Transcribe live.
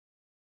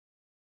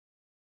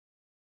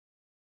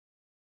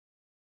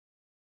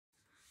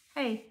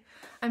Hey,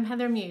 I'm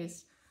Heather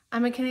Muise.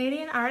 I'm a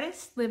Canadian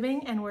artist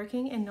living and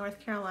working in North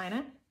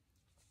Carolina.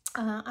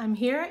 I'm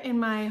here in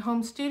my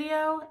home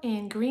studio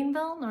in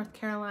Greenville, North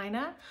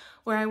Carolina,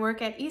 where I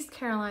work at East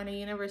Carolina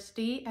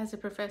University as a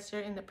professor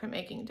in the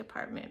printmaking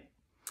department.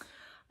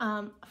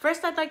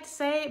 First, I'd like to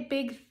say a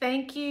big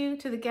thank you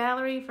to the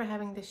gallery for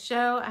having this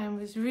show. I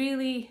was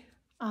really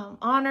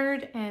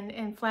honored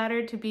and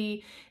flattered to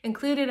be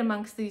included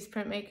amongst these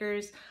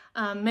printmakers,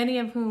 many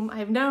of whom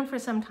I've known for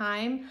some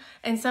time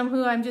and some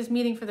who I'm just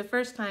meeting for the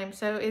first time.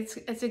 So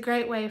it's a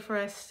great way for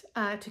us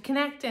to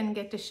connect and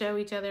get to show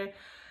each other,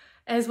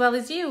 as well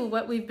as you,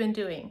 what we've been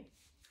doing.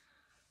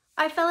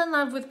 I fell in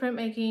love with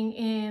printmaking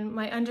in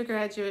my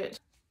undergraduate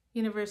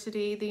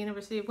university, the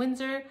University of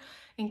Windsor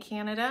in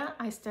Canada.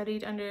 I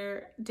studied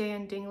under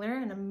Dan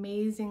Dingler, an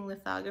amazing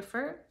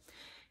lithographer.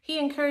 He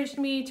encouraged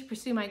me to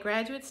pursue my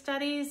graduate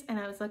studies, and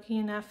I was lucky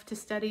enough to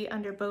study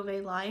under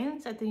Beauvais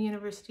Lyons at the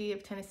University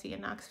of Tennessee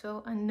in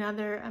Knoxville,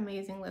 another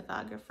amazing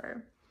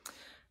lithographer.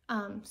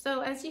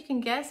 So as you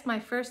can guess, my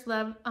first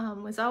love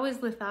was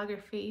always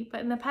lithography,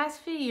 but in the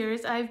past few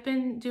years, I've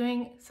been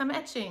doing some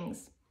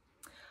etchings.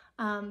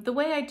 The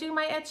way I do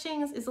my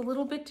etchings is a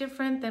little bit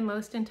different than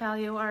most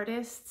intaglio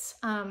artists,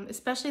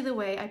 especially the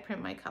way I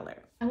print my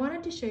color. I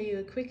wanted to show you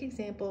a quick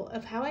example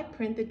of how I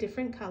print the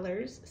different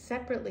colors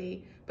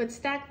separately, but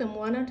stack them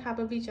one on top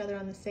of each other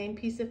on the same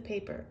piece of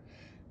paper.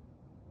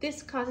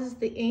 This causes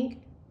the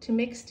ink to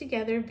mix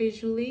together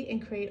visually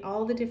and create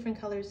all the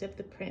different colors of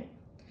the print.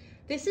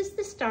 This is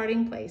the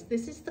starting place.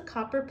 This is the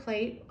copper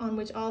plate on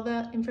which all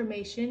the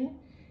information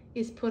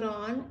is put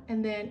on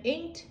and then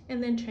inked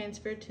and then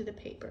transferred to the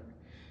paper.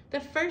 The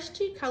first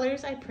two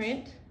colors I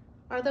print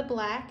are the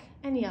black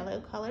and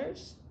yellow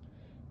colors.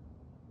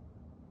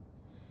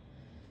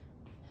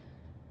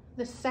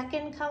 The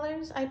second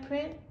colors I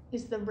print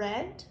is the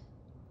red.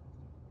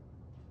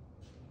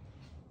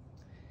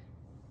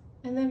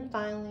 And then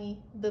finally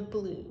the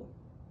blue.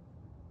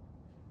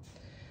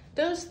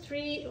 Those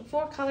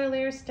 4 color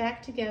layers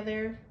stack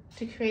together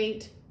to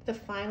create the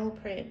final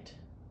print.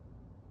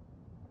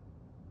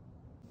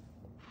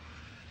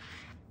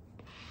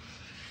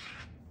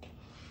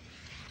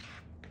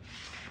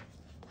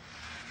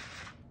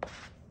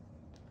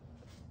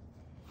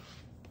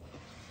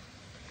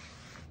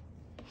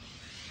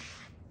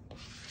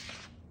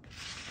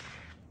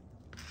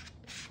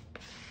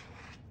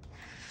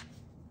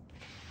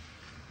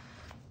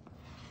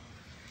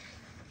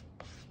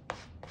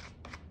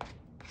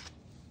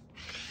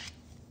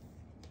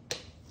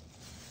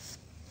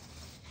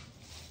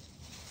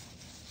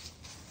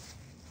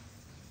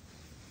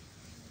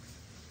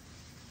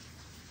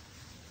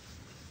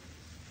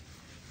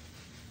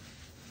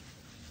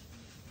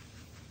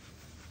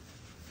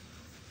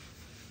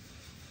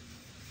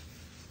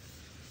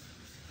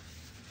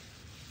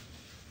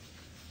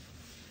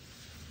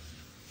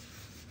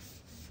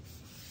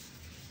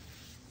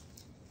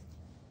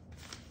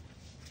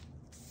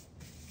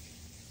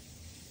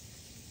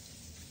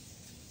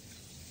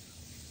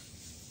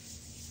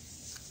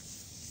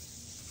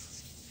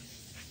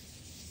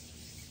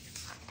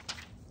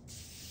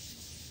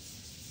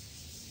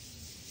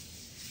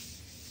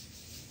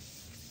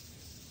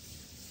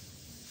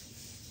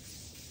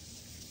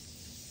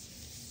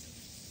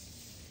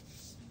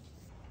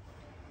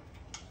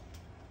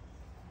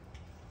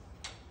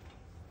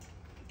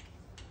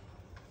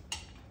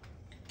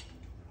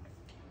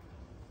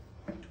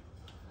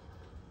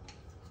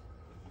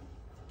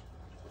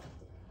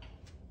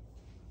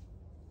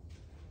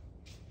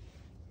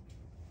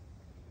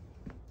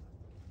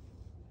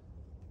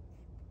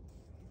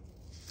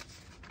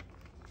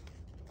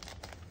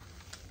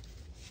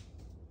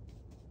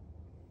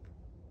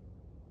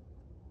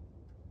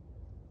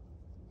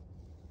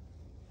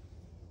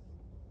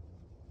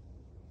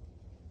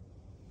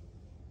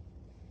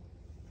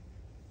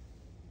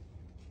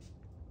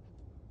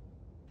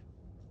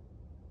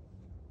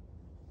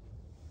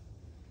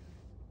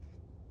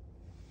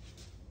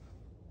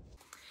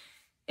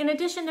 In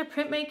addition to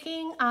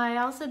printmaking, I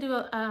also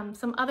do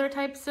some other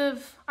types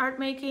of art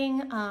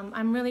making.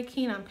 I'm really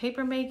keen on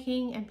paper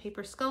making and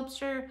paper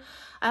sculpture.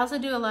 I also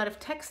do a lot of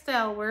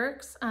textile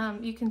works.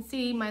 You can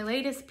see my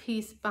latest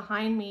piece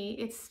behind me.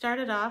 It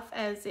started off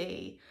as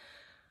a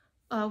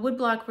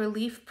woodblock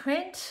relief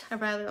print, a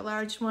rather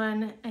large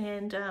one,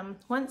 and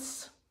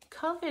once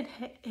COVID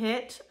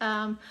hit,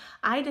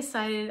 I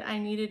decided I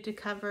needed to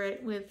cover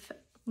it with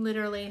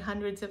literally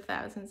hundreds of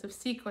thousands of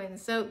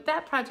sequins. So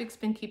that project's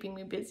been keeping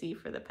me busy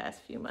for the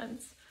past few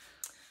months.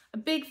 A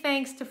big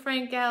thanks to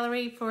Frank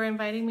Gallery for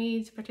inviting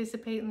me to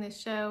participate in this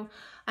show.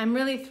 I'm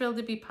really thrilled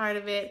to be part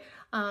of it,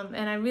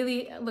 and I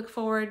really look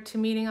forward to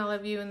meeting all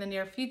of you in the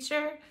near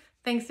future.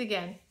 Thanks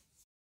again.